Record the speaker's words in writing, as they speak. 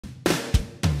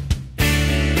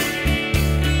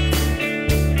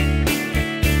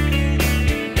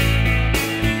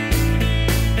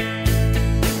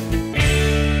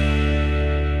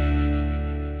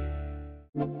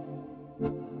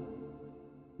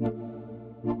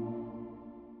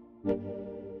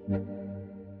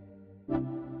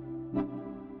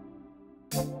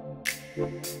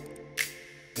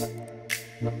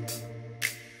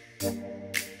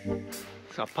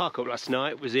park up last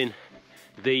night was in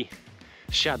the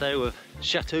shadow of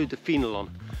Chateau de Fenelon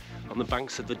on the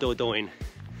banks of the Dordogne.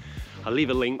 I'll leave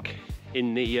a link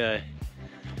in the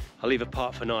I'll leave a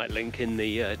park for night link in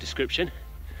the description.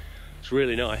 It's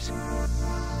really nice.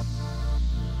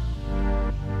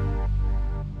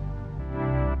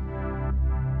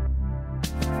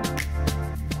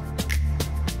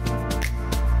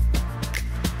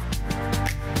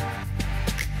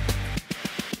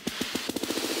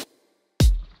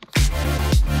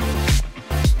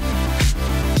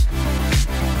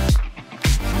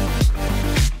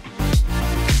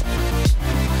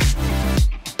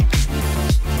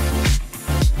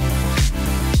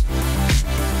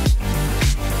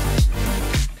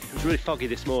 Really foggy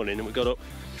this morning, and we got up.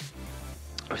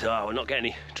 I thought, oh, we're not getting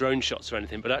any drone shots or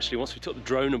anything, but actually once we took the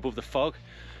drone above the fog,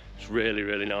 it's really,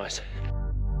 really nice.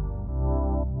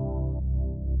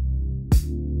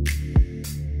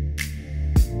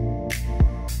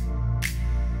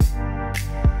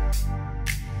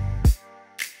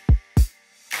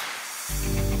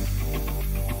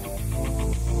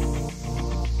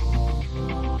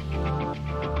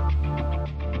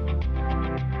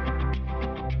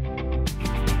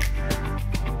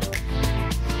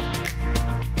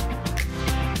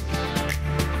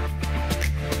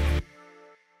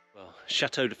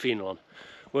 Chateau de Fenelon,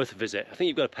 worth a visit. I think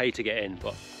you've got to pay to get in,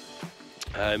 but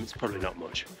it's probably not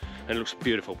much, and it looks a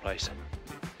beautiful place.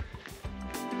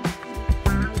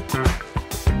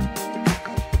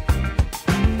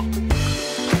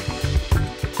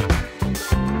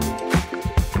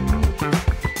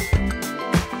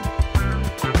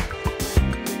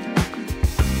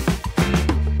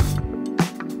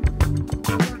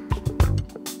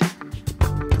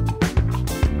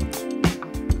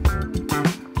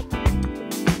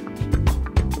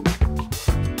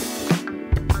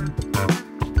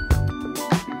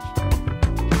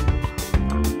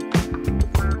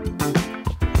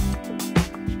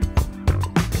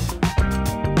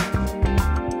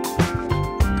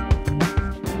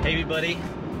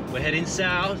 We're heading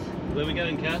south. Where are we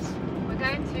going, Cass? We're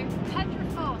going to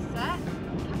Pedraforca,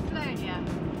 Catalonia,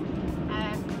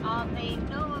 on the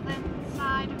northern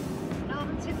side of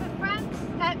northern tip of France.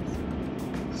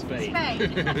 Spain. Spain.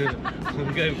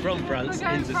 We're going from France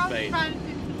into Spain. France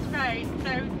into Spain.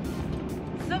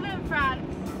 So southern France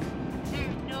to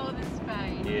northern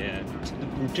Spain. Yeah,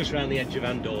 just around the edge of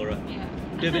Andorra. Yeah.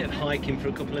 Do a bit of hiking for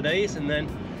a couple of days and then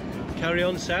carry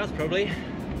on south probably.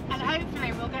 And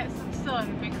hopefully we'll get some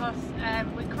sun, because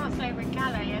we crossed over in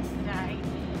Calais yesterday,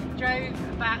 drove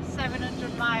about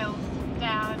 700 miles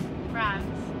down France,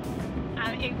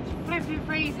 and it was flipping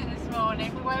freezing this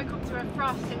morning. We woke up to a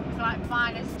frost, it was like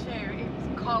 -2, it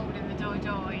was cold in the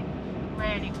Dordogne,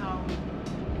 really cold.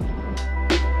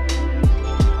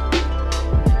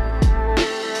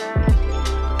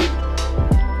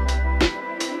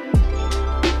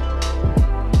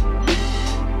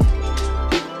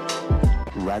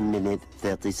 One minute,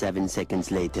 37 seconds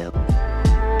later. I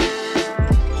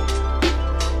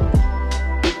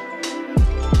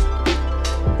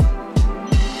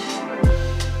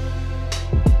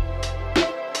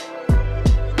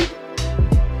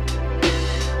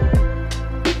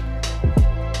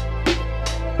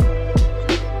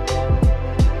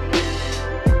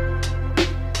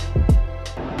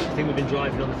think we've been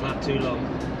driving on the flat too long.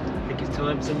 I think it's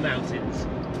time for some mountains.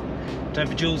 Time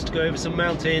for Jules to go over some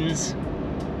mountains.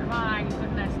 My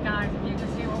goodness, guys, if you can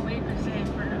see what we can see in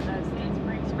front of us, it's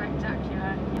pretty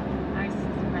spectacular. This is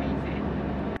amazing.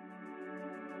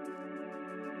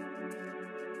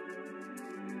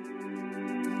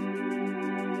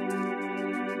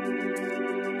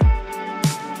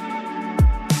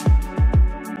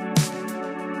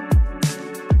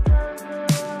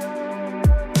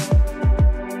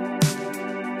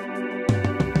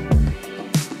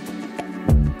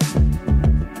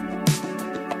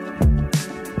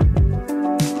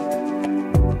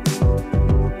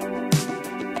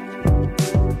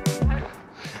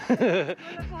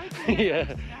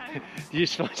 Yeah, you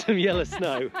just find some yellow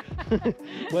snow.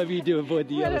 Whatever you do, avoid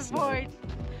the yellow snow.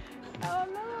 Oh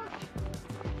look!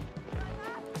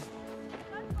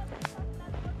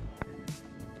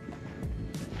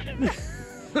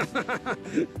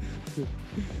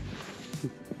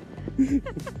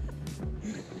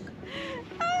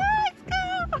 Oh, it's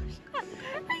cold!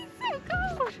 It's so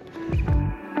cold!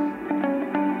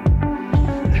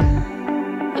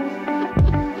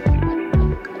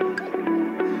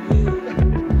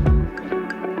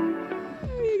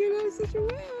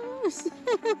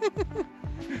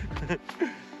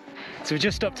 So we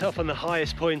just stopped off on the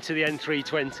highest point of the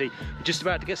N320. We're just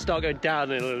about to start going down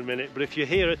in a little minute, but if you're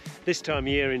here at this time of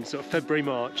year in sort of February,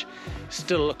 March,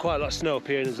 still quite a lot of snow up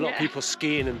here and there's a lot of people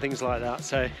skiing and things like that.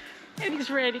 So it is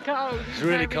really cold. It's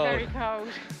really cold. Very cold.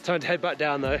 Time to head back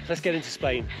down though. Let's get into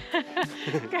Spain.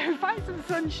 Go find some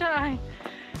sunshine.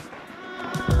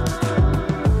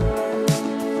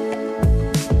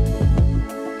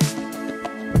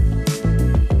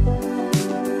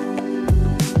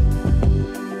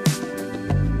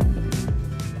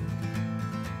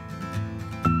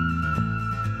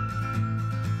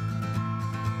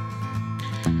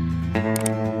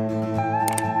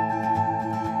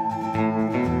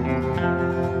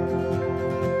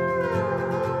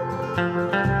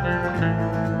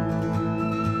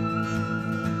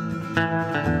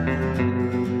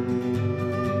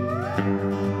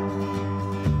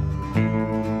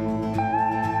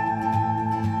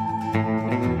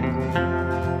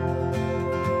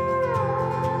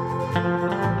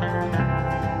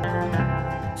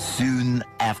 Soon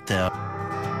after.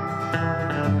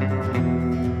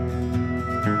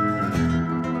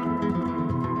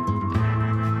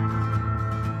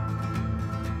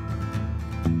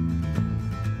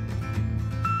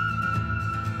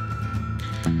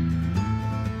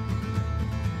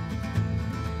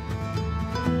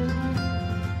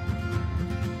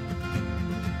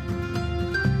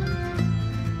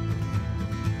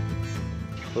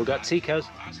 We've got Tico's.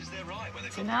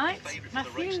 Tonight,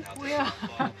 Matthew,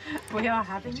 we are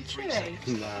having chili.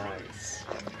 Nice.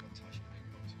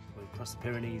 We've crossed the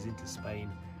Pyrenees into Spain.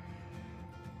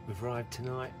 We've arrived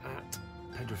tonight at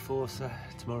Pedraforca.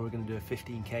 Tomorrow we're going to do a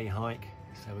 15k hike.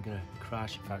 So we're going to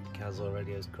crash. In fact, Kaz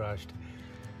already has crashed.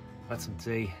 Had some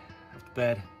tea, have to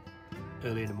bed,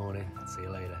 early in the morning. See you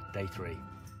later. Day 3.